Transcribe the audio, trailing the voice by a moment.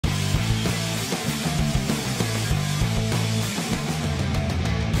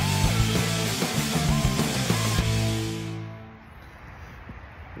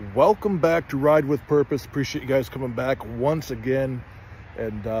Welcome back to Ride with Purpose. Appreciate you guys coming back once again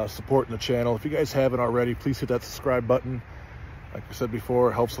and supporting the channel. If you guys haven't already, please hit that subscribe button. Like I said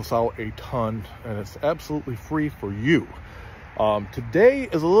before, it helps us out a ton and it's absolutely free for you. Today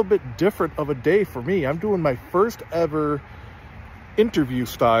is a little bit different of a day for me. I'm doing my first ever interview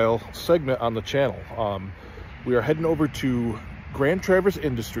style segment on the channel. We are heading over to Grand Traverse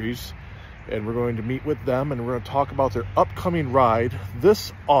Industries and we're going to meet with them and we're going to talk about their upcoming ride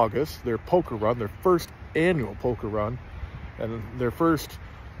this August, their poker run, their first annual poker run, and their first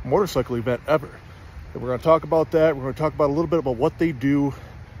motorcycle event ever. And we're going to talk about that. We're going to talk about a little bit about what they do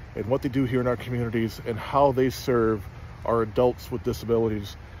and what they do here in our communities and how they serve our adults with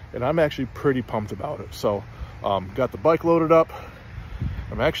disabilities. And I'm actually pretty pumped about it. So got the bike loaded up.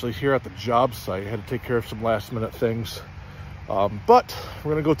 I'm actually here at the job site. I had to take care of some last minute things. But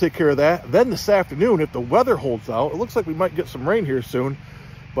we're going to go take care of that. Then this afternoon, if the weather holds out, it looks like we might get some rain here soon,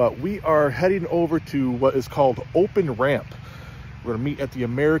 but we are heading over to what is called Open Ramp. We're going to meet at the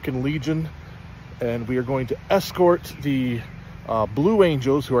American Legion, and we are going to escort the Blue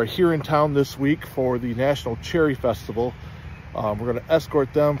Angels, who are here in town this week for the National Cherry Festival. We're going to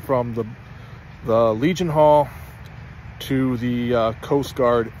escort them from the Legion Hall to the Coast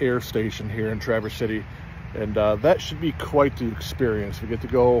Guard Air Station here in Traverse City. And that should be quite the experience. We get to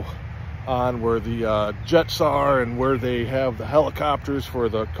go on where the jets are and where they have the helicopters for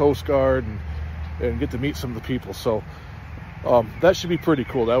the Coast Guard and get to meet some of the people. So that should be pretty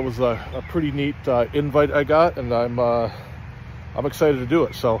cool. That was a pretty neat invite I got, and I'm excited to do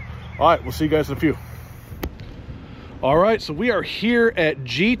it. So, all right, we'll see you guys in a few. All right, so we are here at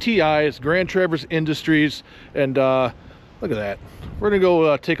GTI's Grand Traverse Industries, and look at that. We're gonna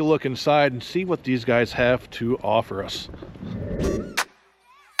go take a look inside and see what these guys have to offer us.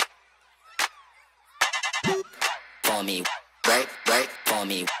 For me, break, for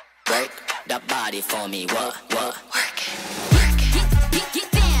me, break the body for me, what, work it, work it.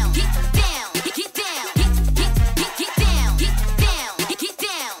 Get down, get down, get down, get down, get down, get down, get down, get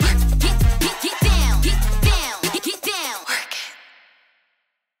down, work it.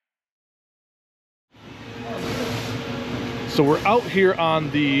 So we're out here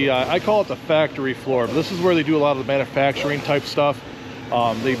on the, I call it the factory floor. This is where they do a lot of the manufacturing type stuff.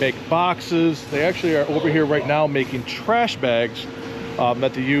 They make boxes. They actually are over here right now making trash bags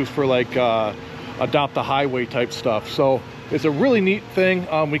that they use for like adopt the highway type stuff. So it's a really neat thing.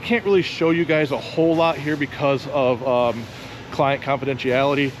 We can't really show you guys a whole lot here because of client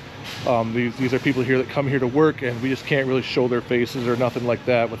confidentiality. These are people here that come here to work, and we just can't really show their faces or nothing like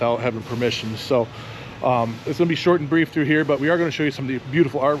that without having permission. So it's going to be short and brief through here, but we are going to show you some of the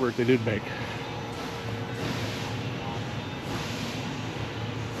beautiful artwork they did make.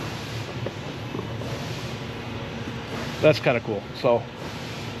 That's kind of cool. So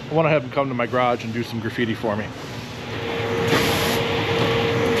I want to have them come to my garage and do some graffiti for me.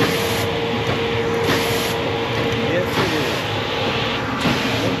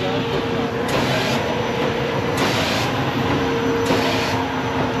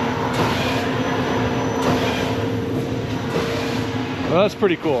 Well, that's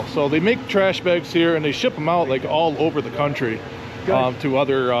pretty cool. So they make trash bags here and they ship them out like all over the country to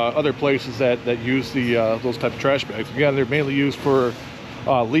other places that use those type of trash bags. Again, they're mainly used for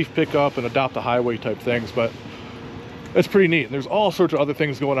leaf pickup and adopt a highway type things, but it's pretty neat. And there's all sorts of other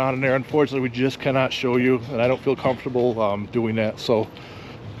things going on in there. Unfortunately, we just cannot show you, and I don't feel comfortable doing that. So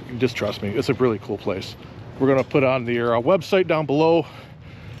just trust me, it's a really cool place. We're gonna put on their website down below.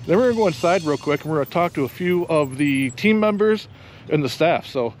 Then we're gonna go inside real quick and we're gonna talk to a few of the team members and the staff,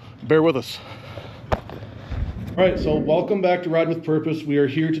 so bear with us. All right, so welcome back to Ride with Purpose. We are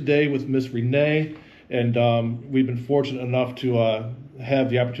here today with Miss Renee, and we've been fortunate enough to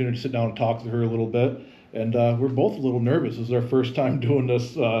have the opportunity to sit down and talk to her a little bit, and we're both a little nervous. This is our first time doing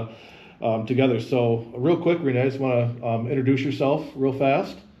this together. So real quick, Renee, I just want to introduce yourself real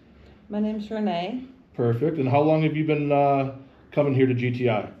fast. My name's Renee. Perfect. And how long have you been coming here to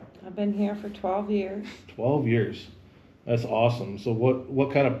GTI? I've been here for 12 years. 12 years. That's awesome. So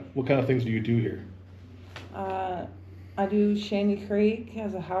what kind of things do you do here? I do Shaney Creek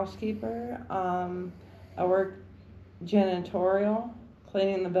as a housekeeper. I work janitorial,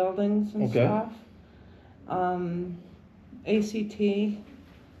 cleaning the buildings and stuff. ACT,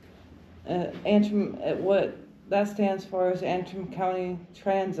 Antrim, what that stands for is Antrim County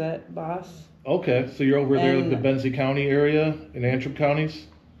Transit Bus. Okay, so you're over there in the Benzie County area in Antrim counties?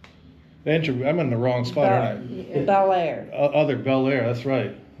 Antrim, I'm in the wrong spot, aren't I? Bel Air. Bel Air, that's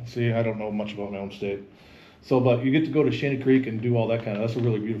right. See, I don't know much about my own state. So, but you get to go to Shaney Creek and do all that kind of, that's a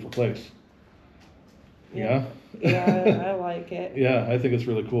really beautiful place. Yeah. Yeah, I like it. Yeah, I think it's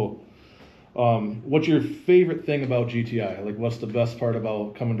really cool. What's your favorite thing about GTI? Like, what's the best part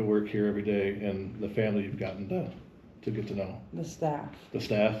about coming to work here every day and the family you've gotten to get to know? The staff. The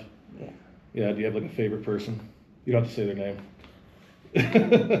staff? Yeah. Yeah, do you have like a favorite person? You don't have to say their name.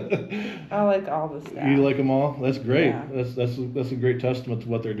 I like all the staff. You like them all? That's great. Yeah. That's a great testament to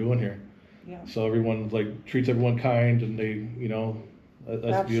what they're doing here. Yeah. So everyone like treats everyone kind, and they,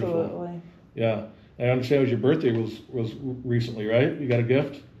 that's beautiful. Absolutely. Yeah. I understand it was your birthday was recently, right? You got a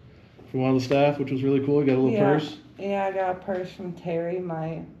gift from one of the staff, which was really cool. You got a little purse. Yeah, I got a purse from Terry,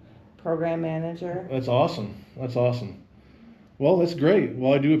 my program manager. That's awesome. That's awesome. Well, that's great.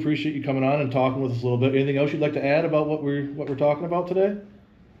 Well, I do appreciate you coming on and talking with us a little bit. Anything else you'd like to add about what we're talking about today?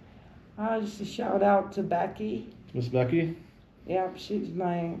 Just a shout out to Becky. Miss Becky? Yep, she's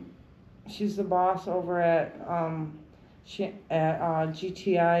the boss over at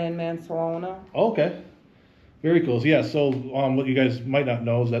GTI in Mansalona. Oh, okay. Very cool. Yeah, so what you guys might not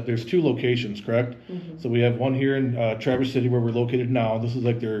know is that there's 2 locations, correct? Mm-hmm. So we have one here in Traverse City where we're located now. This is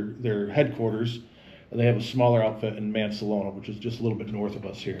like their headquarters. And they have a smaller outfit in Mansalona, which is just a little bit north of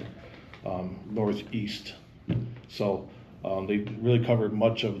us here, northeast. So they really covered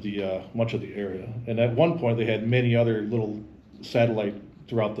much of the area. And at one point, they had many other little satellite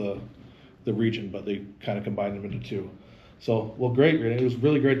throughout the region, but they kind of combined them into 2. So, well, great, Renee. It was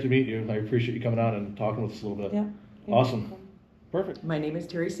really great to meet you. I appreciate you coming on and talking with us a little bit. Yeah. Awesome. Perfect. My name is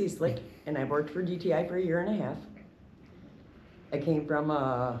Terry Cieslik, and I've worked for GTI for a year and a half. I came from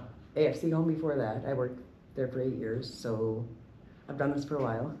AFC home before that. I worked there for 8 years, so I've done this for a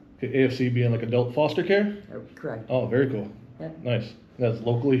while. Okay, AFC being like adult foster care? Correct. Oh, very cool. Yep. Nice. That's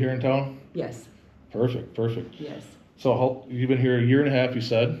locally here in town? Yes. Perfect. Yes. So you've been here a year and a half, you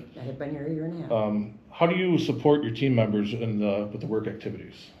said? I have been here a year and a half. How do you support your team members with the work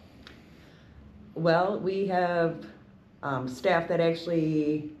activities? Well, we have staff that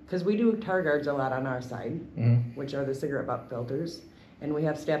actually, because we do tar guards a lot on our side, which are the cigarette butt filters. And we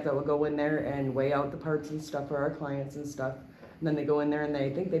have staff that will go in there and weigh out the parts and stuff for our clients and stuff. And then they go in there and they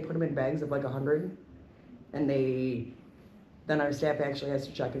put them in bags of like 100. And then our staff actually has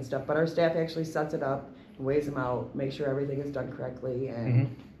to check and stuff. But our staff actually sets it up, weighs them out, makes sure everything is done correctly,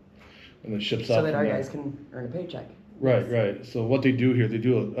 and then ships so out that from our there. guys can earn a paycheck. Right, right. So what they do here, they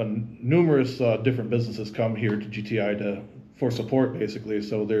do numerous different businesses come here to GTI for support, basically.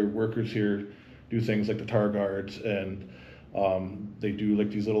 So their workers here do things like the tar guards, and they do like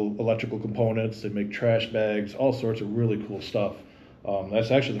these little electrical components. They make trash bags, all sorts of really cool stuff.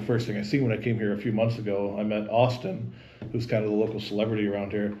 That's actually the first thing I seen when I came here a few months ago. I met Austin, who's kind of the local celebrity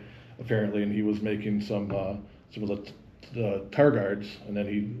around here, apparently, and he was making some of the tar guards, and then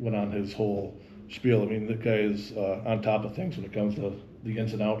he went on his whole spiel. I mean, the guy is on top of things when it comes to the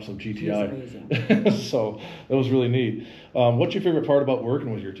ins and outs of GTI. He's amazing. So that was really neat. What's your favorite part about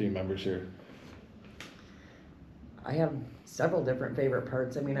working with your team members here? I have several different favorite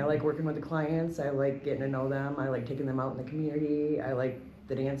parts. I mean, I like working with the clients. I like getting to know them. I like taking them out in the community. I like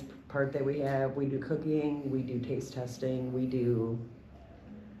the dance part that we have. We do cooking. We do taste testing. We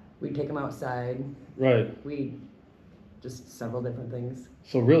take them outside. Right. Just several different things.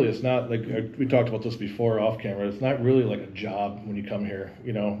 So really, it's not like, we talked about this before off camera, it's not really like a job when you come here.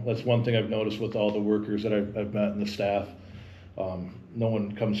 You know, that's one thing I've noticed with all the workers that I've met and the staff. No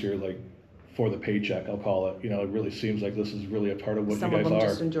one comes here like for the paycheck, I'll call it. You know, it really seems like this is really a part of what Some you of guys them are.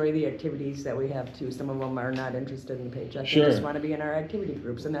 just enjoy the activities that we have too. Some of them are not interested in the paycheck. Sure. They just want to be in our activity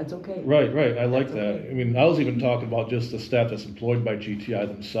groups, and that's okay. Right, right. I like That's that. okay. I mean, I was even talking about just the staff that's employed by GTI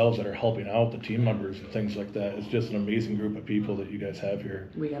themselves that are helping out the team members and things like that. It's just an amazing group of people that you guys have here.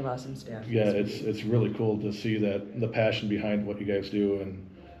 We have awesome staff. Yeah, Yes, we do. it's really cool to see that the passion behind what you guys do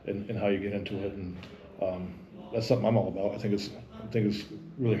and how you get into it, and that's something I'm all about. I think it's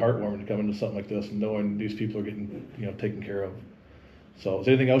really heartwarming to come into something like this and knowing these people are getting taken care of. So, is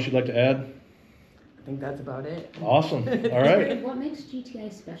there anything else you'd like to add? I think that's about it. Awesome. All right. What makes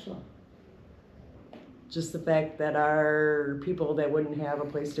GTI special? Just the fact that our people that wouldn't have a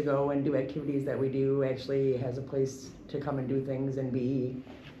place to go and do activities that we do actually has a place to come and do things and be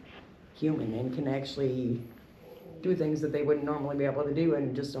human and can actually do things that they wouldn't normally be able to do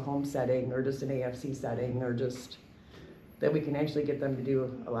in just a home setting or just an AFC setting, or just that we can actually get them to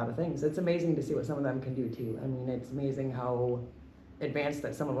do a lot of things. It's amazing to see what some of them can do too. I mean, it's amazing how advanced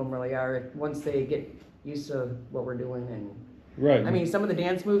that some of them really are once they get used to what we're doing. And Right. I mean, some of the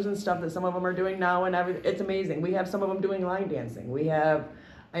dance moves and stuff that some of them are doing now and everything, it's amazing. We have some of them doing line dancing. We have,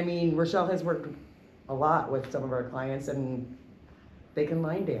 I mean, Rochelle has worked a lot with some of our clients and they can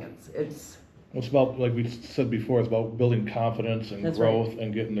line dance. It's about, like we said before, it's about building confidence and That's growth right.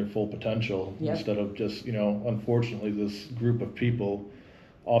 and getting their full potential Yep. instead of just, unfortunately, this group of people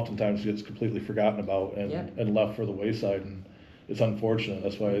oftentimes gets completely forgotten about and, Yep. and left for the wayside. And it's unfortunate.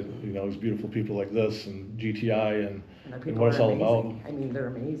 That's why, these beautiful people like this and GTI and And the and people what it's are all about. amazing. I mean, they're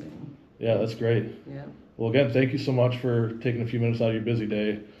amazing. Yeah, that's great. Yeah. Well, again, thank you so much for taking a few minutes out of your busy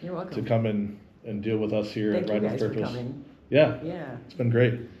day You're welcome. to come in and deal with us here Thank at you Ride with guys for Purpose. coming. Yeah, Yeah. it's been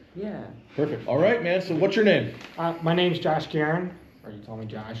great. Yeah. Perfect. All right, man. So what's your name? My name's Josh Guerin, or you call me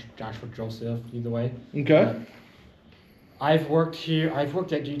Josh, Joshua Joseph, either way. Okay. I've worked at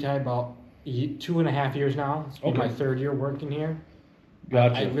GTI about 2.5 years now. It's been Okay. my third year working here.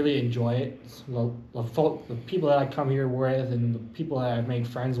 Gotcha. I really enjoy it. The people that I come here with and the people that I've made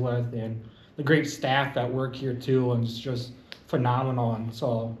friends with and the great staff that work here too, and it's just phenomenal. And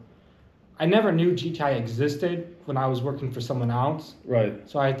so I never knew GTI existed when I was working for someone else. Right.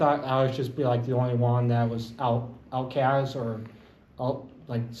 So I thought I would just be like the only one that was outcast or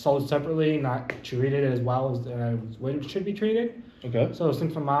sold separately, not treated as well as it should be treated. Okay. So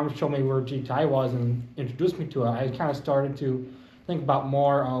since my mom showed me where GTI was and introduced me to it, I kind of started to think about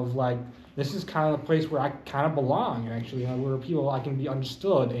more of like, this is kind of the place where I kind of belong, actually, where people I can be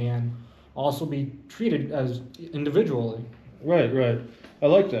understood and also be treated as individually. Right. I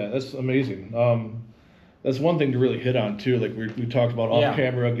like that. That's amazing. That's one thing to really hit on too. Like we talked about off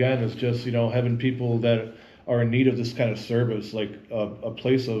camera again, is just having people that are in need of this kind of service, like a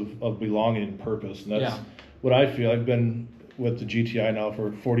place of belonging and purpose. And that's what I feel. I've been with the GTI now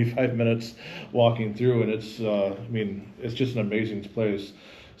for 45 minutes walking through, and it's just an amazing place.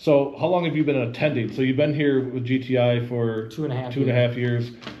 So how long have you been attending? So you've been here with GTI for 2.5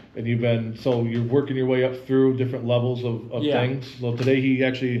 years, and you're working your way up through different levels of things. So today he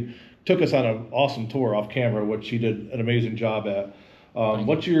actually took us on an awesome tour off camera, which he did an amazing job at.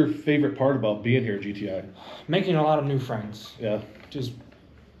 What's your favorite part about being here at GTI? Making a lot of new friends. Yeah. Just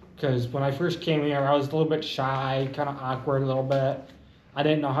because when I first came here, I was a little bit shy, kind of awkward a little bit. I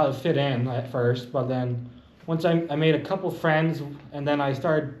didn't know how to fit in at first, but then once I made a couple friends, and then I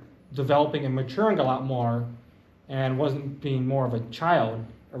started developing and maturing a lot more, and wasn't being more of a child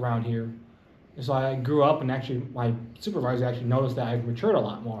around here. So I grew up, and actually my supervisor actually noticed that I've matured a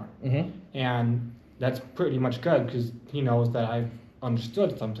lot more. Mm-hmm. And that's pretty much good because he knows that I've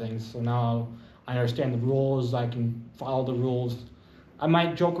understood some things. So now I understand the rules, I can follow the rules. I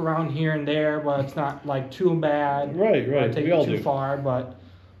might joke around here and there, but it's not like too bad. Right. I take We it all too do. far, but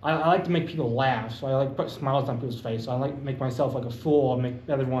I like to make people laugh. So I like to put smiles on people's face. So I like to make myself like a fool and make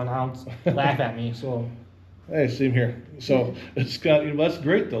everyone else laugh at me. So Hey, same here. So it's got, that's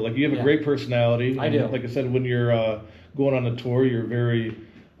great though. Like you have a great personality. I do. Like I said, when you're going on the tour, you're very,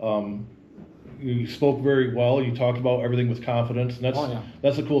 you spoke very well. You talked about everything with confidence, and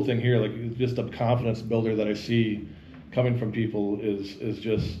that's a cool thing here. Like just the confidence builder that I see coming from people is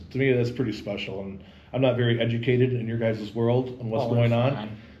just, to me, that's pretty special. And I'm not very educated in your guys' world and what's going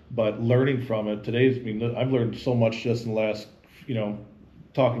on, but learning from it I've learned so much just in the last,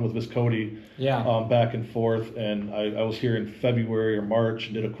 talking with Miss Cody, back and forth. And I was here in February or March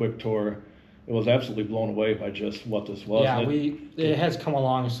and did a quick tour. It was absolutely blown away by just what this was. Yeah, it has come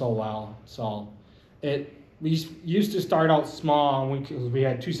along so well. So we used to start out small, and we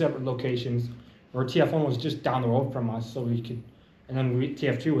had two separate locations. Where TF1 was just down the road from us, so we could, and then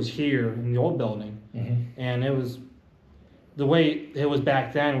TF2 was here in the old building, and it was the way it was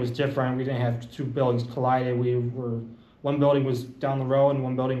back then was different. We didn't have two buildings collided. One building was down the road and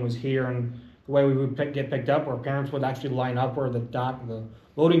one building was here, and the way we would get picked up, our parents would actually line up where the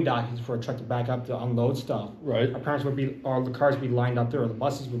loading dock is for a truck to back up to unload stuff. Right. Our parents or the cars would be lined up there, or the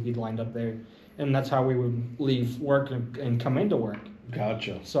buses would be lined up there, and that's how we would leave work and come into work.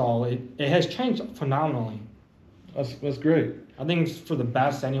 Gotcha. So it has changed phenomenally. That's great. I think it's for the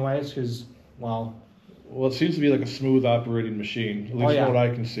best anyways, because, Well, it seems to be like a smooth operating machine, at least from what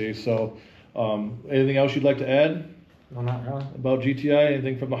I can see. So anything else you'd like to add? Well, not really. About GTI?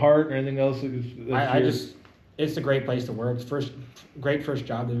 Anything from the heart or anything else? It's a great place to work. Great first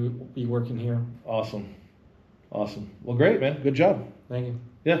job to be working here. Awesome. Well, great, man. Good job. Thank you.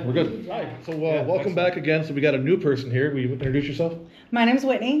 Yeah, we're good. All right. So welcome back again. So we got a new person here. Will you introduce yourself? My name's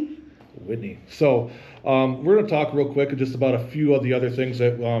Whitney. Whitney. So we're going to talk real quick just about a few of the other things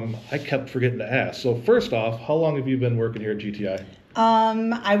that I kept forgetting to ask. So first off, how long have you been working here at GTI?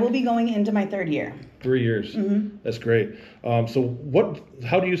 I will be going into my 3rd year. 3 years. That's great. So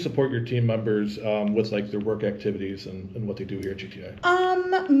how do you support your team members with like their work activities and what they do here at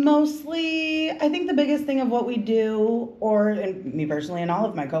GTI? Mostly, I think the biggest thing of what we do, and me personally and all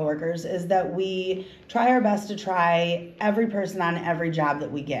of my coworkers, is that we try our best to try every person on every job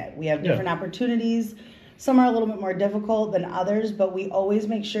that we get. We have different opportunities. Some are a little bit more difficult than others, but we always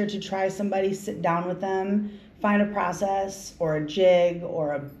make sure to try somebody, sit down with them, find a process or a jig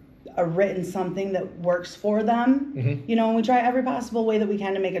or a written something that works for them. You know, and we try every possible way that we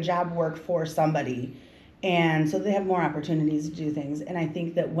can to make a job work for somebody. And so they have more opportunities to do things. And I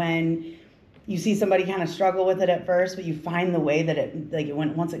think that when you see somebody kind of struggle with it at first, but you find the way that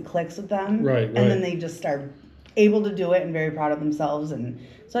once it clicks with them, and then they just start able to do it and very proud of themselves. And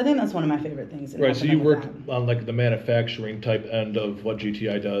so I think that's one of my favorite things. Right, so you work on like the manufacturing type end of what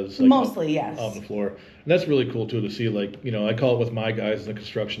GTI does. Like mostly, yes. On the floor. And that's really cool too to see, like, you know, I call it with my guys in the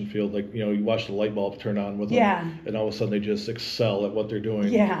construction field, like, you know, you watch the light bulb turn on with them, and all of a sudden they just excel at what they're doing.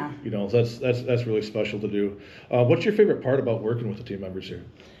 Yeah. You know, that's really special to do. What's your favorite part about working with the team members here?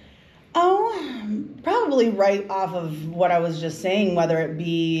 Oh, probably right off of what I was just saying, whether it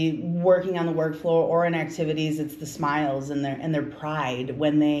be working on the work floor or in activities, it's the smiles and their pride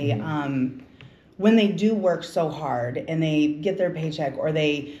when they do work so hard and they get their paycheck or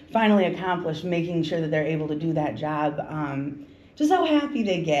they finally accomplish making sure that they're able to do that job. Just how happy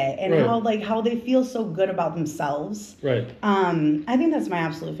they get and how they feel so good about themselves. Right. I think that's my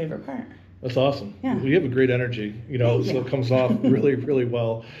absolute favorite part. That's awesome. Yeah. You have a great energy, you know, so it comes off really, really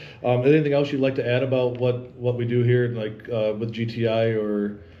well. Anything else you'd like to add about what we do here, like with GTI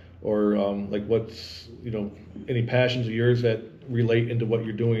or like what's, you know, any passions of yours that relate into what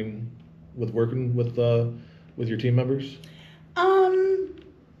you're doing with working with your team members? I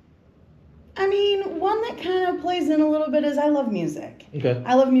mean, one that kind of plays in a little bit is I love music. Okay.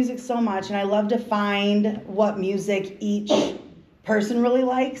 I love music so much, and I love to find what music each person really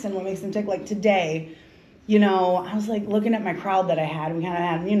likes and what makes them tick. Like today, you know, I was like looking at my crowd that I had. We kind of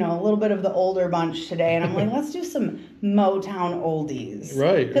had, you know, a little bit of the older bunch today, and I'm like, let's do some Motown oldies.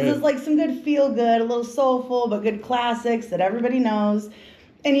 Right. Because it's like some good feel good, a little soulful, but good classics that everybody knows.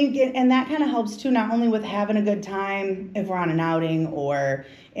 And that kind of helps too, not only with having a good time if we're on an outing or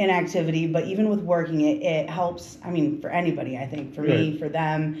an activity, but even with working it helps. I mean, for anybody, I think, for me, for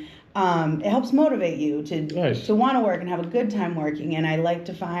them, it helps motivate you to want to work and have a good time working. And I like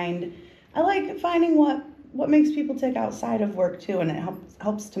finding what makes people tick outside of work too, and it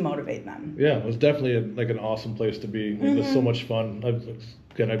helps to motivate them. Yeah, it was definitely like an awesome place to be. It was so much fun.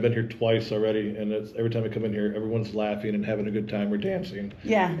 I've been here twice already, and every time I come in here, everyone's laughing and having a good time or dancing.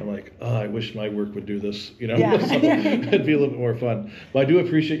 Yeah. I'm like, oh, I wish my work would do this, you know? Yeah. So it'd be a little bit more fun. But I do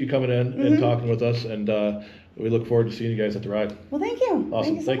appreciate you coming in and talking with us, and we look forward to seeing you guys at the ride. Well, thank you.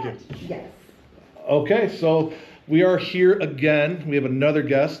 Awesome. Thank you. Yes. Okay, so we are here again. We have another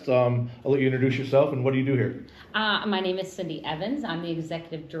guest. I'll let you introduce yourself, and what do you do here? My name is Cindy Evans. I'm the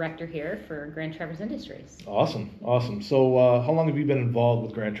executive director here for Grand Traverse Industries. Awesome. So how long have you been involved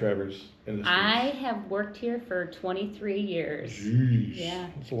with Grand Traverse Industries? I have worked here for 23 years. Jeez. Yeah.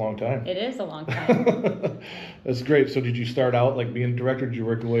 That's a long time. It is a long time. That's great. So did you start out like being director? Did you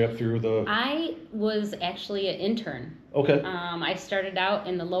work your way up through the... I was actually an intern. Okay. I started out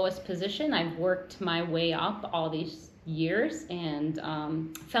in the lowest position. I've worked my way up all these years and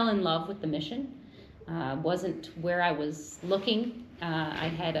fell in love with the mission. Wasn't where I was looking. I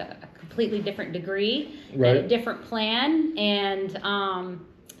had a completely different degree, and a different plan, and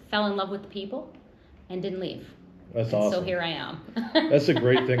fell in love with the people and didn't leave. That's awesome. So here I am. That's a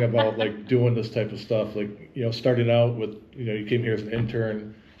great thing about like doing this type of stuff. Like, you know, starting out with, you know, you came here as an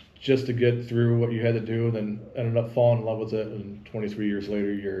intern just to get through what you had to do, and then ended up falling in love with it, and 23 years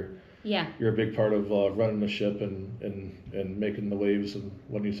later you're a big part of running the ship and making the waves and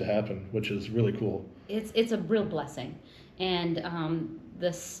what needs to happen, which is really cool. It's a real blessing, and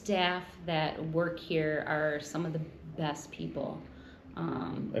the staff that work here are some of the best people.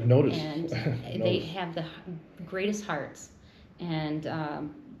 I've noticed. And they have the greatest hearts, and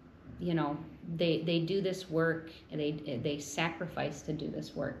you know, they do this work. They sacrifice to do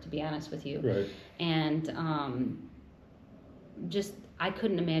this work. To be honest with you, right? And just I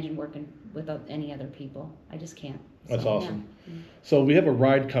couldn't imagine working without any other people. I just can't. That's awesome. Yeah. So we have a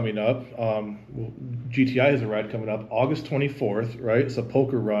ride coming up. GTI has a ride coming up August 24th, right? It's a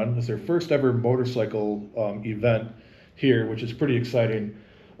poker run. It's their first ever motorcycle event here, which is pretty exciting.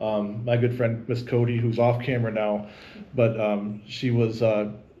 My good friend, Miss Cody, who's off camera now, but she was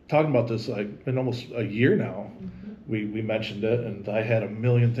talking about this like been almost a year now. We mentioned it, and I had a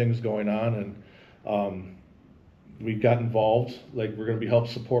million things going on, and we got involved. Like we're going to be help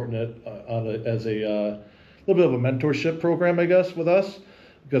supporting it as a little bit of a mentorship program, I guess, with us,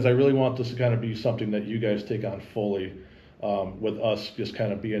 because I really want this to kind of be something that you guys take on fully, with us just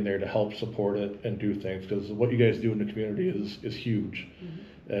kind of being there to help support it and do things, because what you guys do in the community is huge.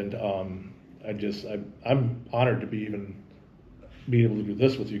 And I'm honored to be able to do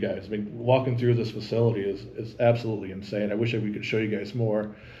this with you guys. I mean, walking through this facility is absolutely insane. I wish we could show you guys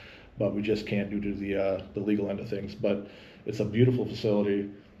more, but we just can't due to the legal end of things. But it's a beautiful facility.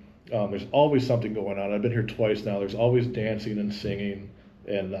 There's always something going on. I've been here twice now. There's always dancing and singing,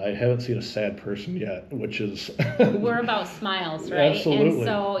 and I haven't seen a sad person yet, which is we're about smiles, right? Absolutely. And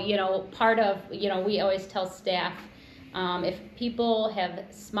so, part of, we always tell staff, if people have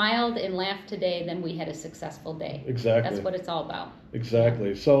smiled and laughed today, then we had a successful day. Exactly. That's what it's all about.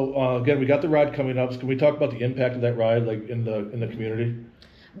 Exactly. So again, we got the ride coming up. So can we talk about the impact of that ride, like in the community?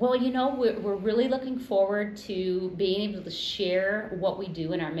 Well, we're really looking forward to being able to share what we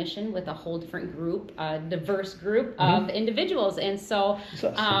do in our mission with a whole different group, a diverse group of individuals. And so,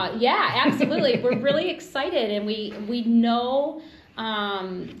 yeah, absolutely. We're really excited, and we know,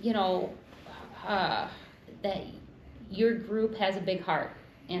 that your group has a big heart,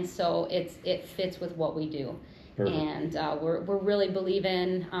 and so it fits with what we do. Perfect. And we're really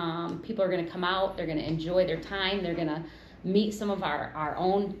believing people are going to come out, they're going to enjoy their time, they're going to meet some of our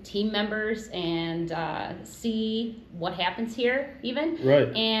own team members and see what happens here even.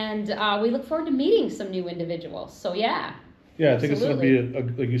 Right. And we look forward to meeting some new individuals. So yeah. Yeah, I think absolutely. It's going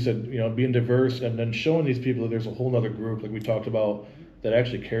to be, like you said, being diverse and then showing these people that there's a whole other group, like we talked about, that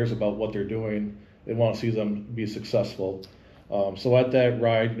actually cares about what they're doing. They want to see them be successful. So at that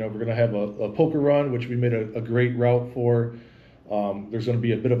ride, we're going to have a poker run, which we made a great route for. There's going to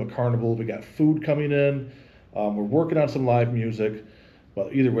be a bit of a carnival. We got food coming in. We're working on some live music,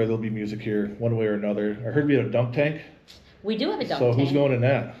 but either way, there'll be music here, one way or another. I heard we had a dunk tank. We do have a dunk tank. So who's going in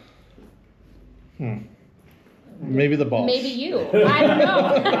that? Maybe the boss. Maybe you. I don't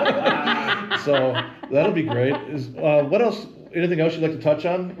know. So that'll be great. What else? Anything else you'd like to touch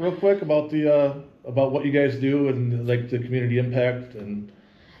on real quick about about what you guys do and like the community impact and?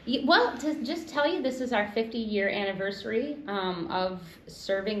 Well, to just tell you, this is our 50-year anniversary of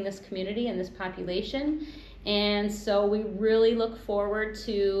serving this community and this population. And so we really look forward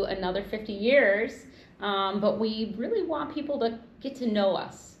to another 50 years, but we really want people to get to know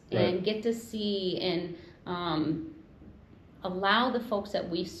us and get to see and allow the folks that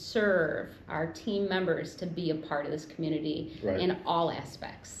we serve, our team members, to be a part of this community in all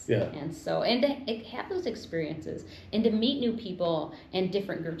aspects. Yeah. And so, and to have those experiences and to meet new people and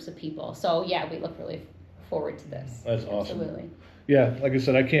different groups of people. So yeah, we look really forward to this. That's awesome. Absolutely. Yeah, like I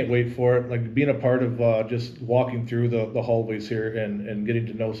said, I can't wait for it. Like being a part of just walking through the hallways here and getting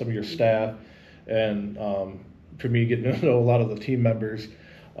to know some of your staff, and for me getting to know a lot of the team members.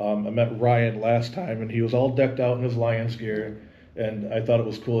 I met Ryan last time, and he was all decked out in his Lions gear, and I thought it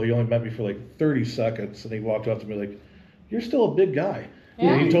was cool. He only met me for like 30 seconds, and he walked up to me like, "You're still a big guy."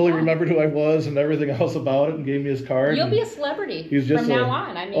 Yeah, he totally remembered who I was and everything else about it, and gave me his card. You'll be a celebrity from now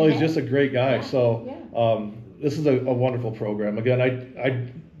on. I mean, he's just a great guy. Yeah, so this is a wonderful program. Again,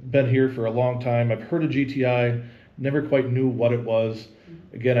 I've been here for a long time. I've heard of GTI, never quite knew what it was.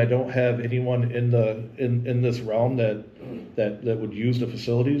 Again, I don't have anyone in this realm that would use the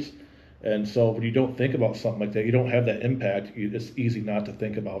facilities, and so when you don't think about something like that, you don't have that impact. It's easy not to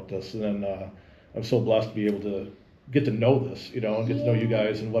think about this. And then I'm so blessed to be able to get to know this, and get to know you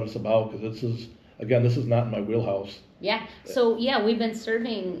guys and what it's about, because this is not in my wheelhouse. Yeah. So yeah, we've been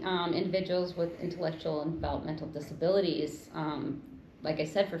serving individuals with intellectual and developmental disabilities, like I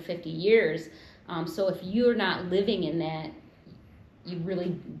said, for 50 years. So if you're not living in that, you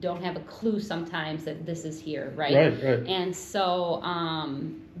really don't have a clue sometimes that this is here, right? Right. And so,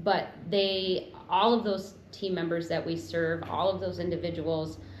 but all of those team members that we serve, all of those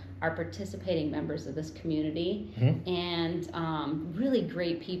individuals are participating members of this community, and really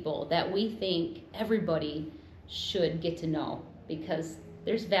great people that we think everybody should get to know, because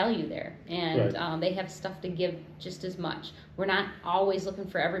there's value there, and they have stuff to give just as much. We're not always looking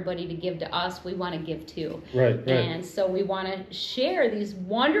for everybody to give to us. We want to give too. Right. And so we want to share these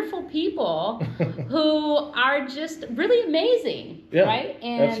wonderful people who are just really amazing. Yeah, right?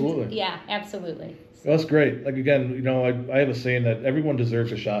 And absolutely. Yeah, absolutely. Well, that's great. Like, again, I have a saying that everyone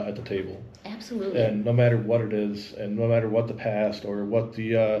deserves a shot at the table. Absolutely. And no matter what it is, and no matter what the past or what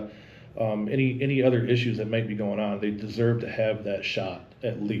the any other issues that might be going on, they deserve to have that shot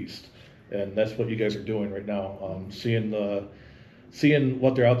at least. And that's what you guys are doing right now. Seeing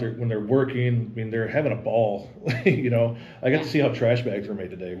what they're out there when they're working. I mean, they're having a ball. I got to see how trash bags are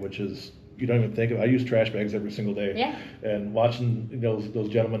made today, which is you don't even think of. I use trash bags every single day. Yeah. And watching those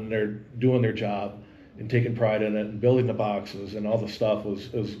gentlemen, they're doing their job and taking pride in it and building the boxes and all the stuff was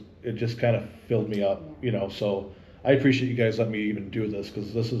it just kind of filled me up, So I appreciate you guys letting me even do this,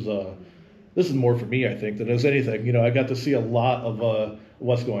 because this is more for me, I think, than as anything. I got to see a lot of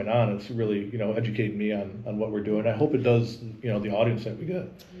what's going on. It's really, educating me on what we're doing. I hope it does, the audience that we get.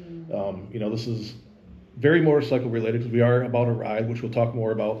 This is very motorcycle related, because we are about a ride, which we'll talk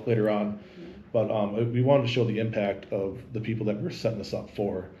more about later on. But we wanted to show the impact of the people that we're setting this up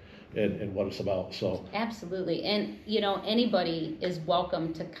for and what it's about. So absolutely. And, anybody is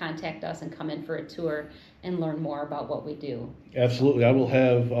welcome to contact us and come in for a tour and learn more about what we do. Absolutely. I will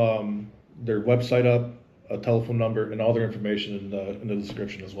have their website up, a telephone number, and all their information in the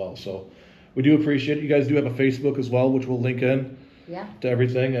description as well. So we do appreciate it. You guys do have a Facebook as well, which we'll link in to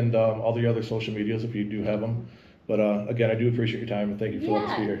everything, and all the other social medias if you do have them. But again, I do appreciate your time, and thank you for letting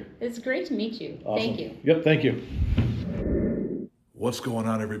us be here. It's great to meet you. Awesome. Thank you. Yep, thank you. What's going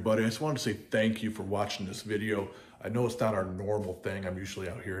on, everybody? I just wanted to say thank you for watching this video. I know it's not our normal thing. I'm usually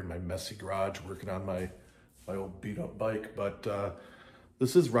out here in my messy garage working on my old beat up bike, but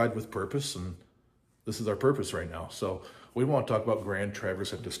this is Ride with Purpose, and this is our purpose right now. So we want to talk about Grand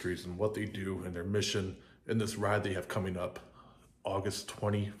Traverse Industries and what they do and their mission in this ride they have coming up August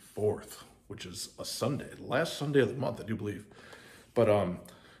 24th, which is a Sunday, the last Sunday of the month, I do believe. But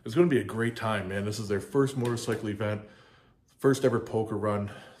it's going to be a great time, man. This is their first motorcycle event, first ever poker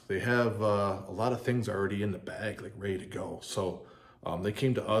run. They have a lot of things already in the bag, like ready to go. So they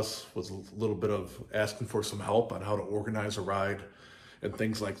came to us with a little bit of asking for some help on how to organize a ride and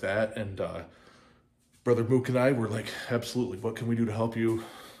things like that. And Brother Mook and I were like, absolutely, what can we do to help you?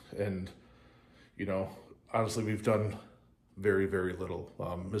 And, honestly, we've done very, very little.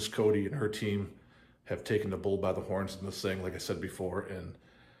 Miss Cody and her team have taken the bull by the horns in this thing, like I said before, and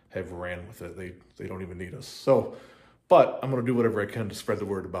have ran with it. They don't even need us. So, but I'm going to do whatever I can to spread the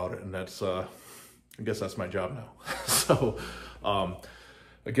word about it. And that's, I guess that's my job now. So,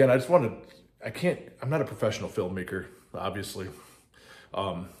 again, I'm not a professional filmmaker, obviously.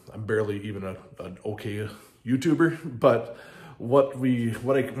 I'm barely even an okay YouTuber, but what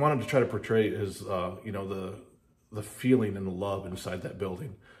I wanted to try to portray is, the feeling and the love inside that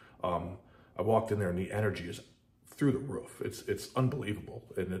building. I walked in there and the energy is through the roof. It's unbelievable,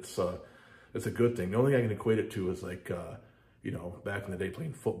 and it's a good thing. The only thing I can equate it to is like, back in the day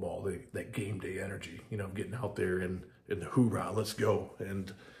playing football, that game day energy, getting out there and the hoorah, let's go.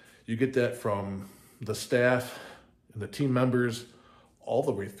 And you get that from the staff and the team members all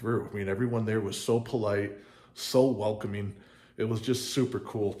the way through. I mean, everyone there was so polite, so welcoming. It was just super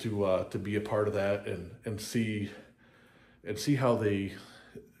cool to be a part of that and see how they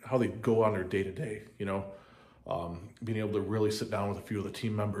go on their day to day. Being able to really sit down with a few of the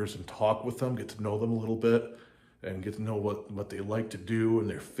team members and talk with them, get to know them a little bit, and get to know what they like to do and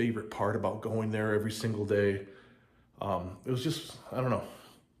their favorite part about going there every single day. It was just, I don't know,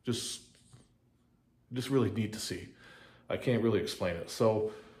 just really neat to see. I can't really explain it.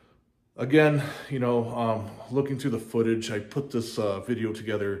 So again, looking through the footage, I put this video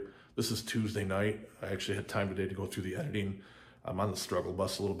together. This is Tuesday night. I actually had time today to go through the editing. I'm on the struggle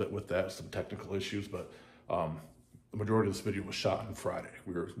bus a little bit with that, some technical issues, but the majority of this video was shot on Friday.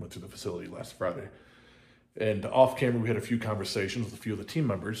 We went to the facility last Friday. And off camera, we had a few conversations with a few of the team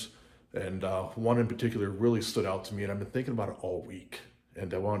members, and one in particular really stood out to me, and I've been thinking about it all week,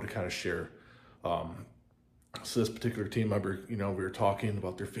 and I wanted to kind of share. So this particular team member, we were talking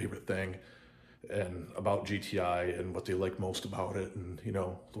about their favorite thing and about GTI and what they like most about it, and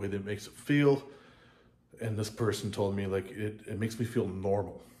the way that it makes it feel. And this person told me, like, it makes me feel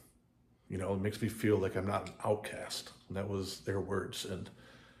normal. It makes me feel like I'm not an outcast. And that was their words. And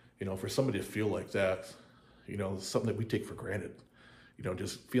for somebody to feel like that, it's something that we take for granted.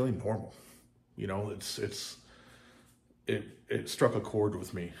 Just feeling normal. It struck a chord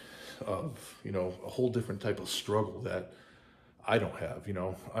with me of a whole different type of struggle that I don't have.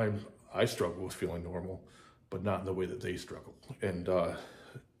 I struggle with feeling normal, but not in the way that they struggle. And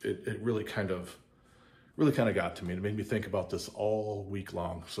it really kind of got to me. It made me think about this all week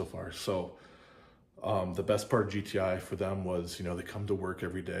long so far. So the best part of GTI for them was, they come to work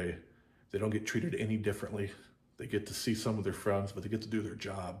every day. They don't get treated any differently. They get to see some of their friends, but they get to do their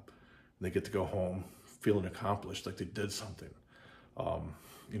job. And they get to go home feeling accomplished, like they did something.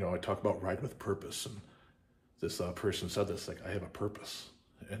 I talk about ride with purpose, and this person said this, like, I have a purpose.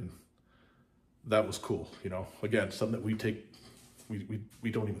 And that was cool. Again, something that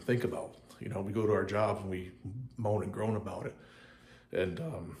we don't even think about. We go to our jobs and we moan and groan about it, and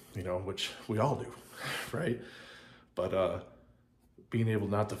which we all do, right? But being able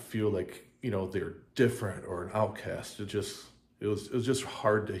not to feel like you know, they're different or an outcast. It was just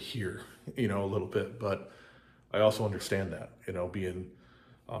hard to hear, you know, a little bit. But I also understand that, you know, being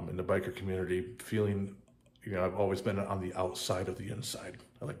in the biker community, feeling, you know, I've always been on the outside of the inside,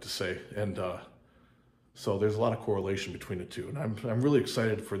 I like to say. And so there's a lot of correlation between the two. And I'm really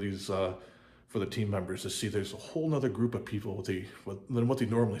excited for these, for the team members to see there's a whole nother group of people than what they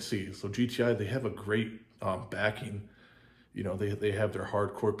normally see. So GTI, they have a great backing. You know, they have their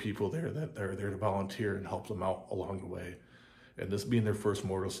hardcore people there that are there to volunteer and help them out along the way. And this being their first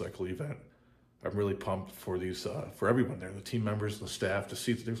motorcycle event, I'm really pumped for these, for everyone there, the team members and the staff, to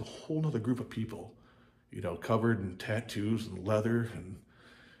see that there's a whole nother group of people, you know, covered in tattoos and leather and,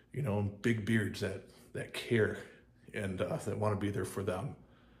 you know, big beards that care and that want to be there for them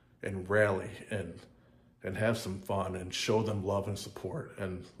and rally and have some fun and show them love and support.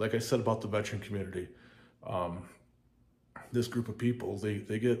 And like I said about the veteran community, this group of people,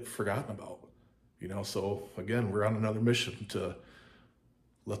 they get forgotten about, you know. So again, we're on another mission to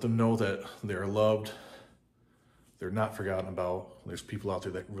let them know that they're loved, they're not forgotten about. There's people out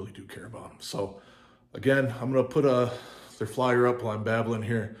there that really do care about them. So again, I'm gonna put their flyer up while I'm babbling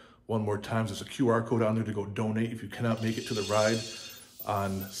here one more time. There's a QR code on there to go donate if you cannot make it to the ride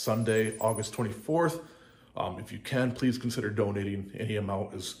on Sunday, August 24th. If you can, please consider donating. Any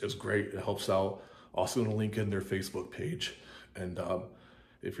amount is great. It helps out. Also gonna link in their Facebook page. And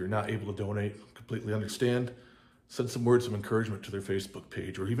if you're not able to donate, completely understand. Send some words of encouragement to their Facebook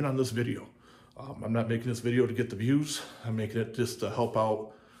page or even on this video. I'm not making this video to get the views. I'm making it just to help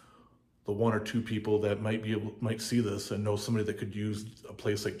out the one or two people that might see this and know somebody that could use a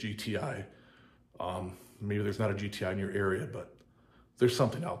place like GTI. Maybe there's not a GTI in your area, but there's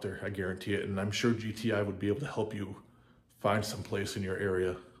something out there, I guarantee it. And I'm sure GTI would be able to help you find some place in your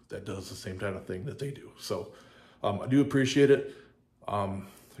area that does the same kind of thing that they do. So I do appreciate it.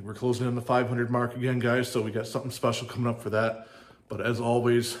 We're closing in the 500 mark again, guys, so we got something special coming up for that. But as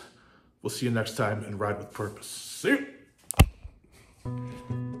always, we'll see you next time and Ride with Purpose. See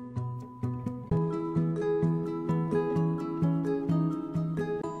you.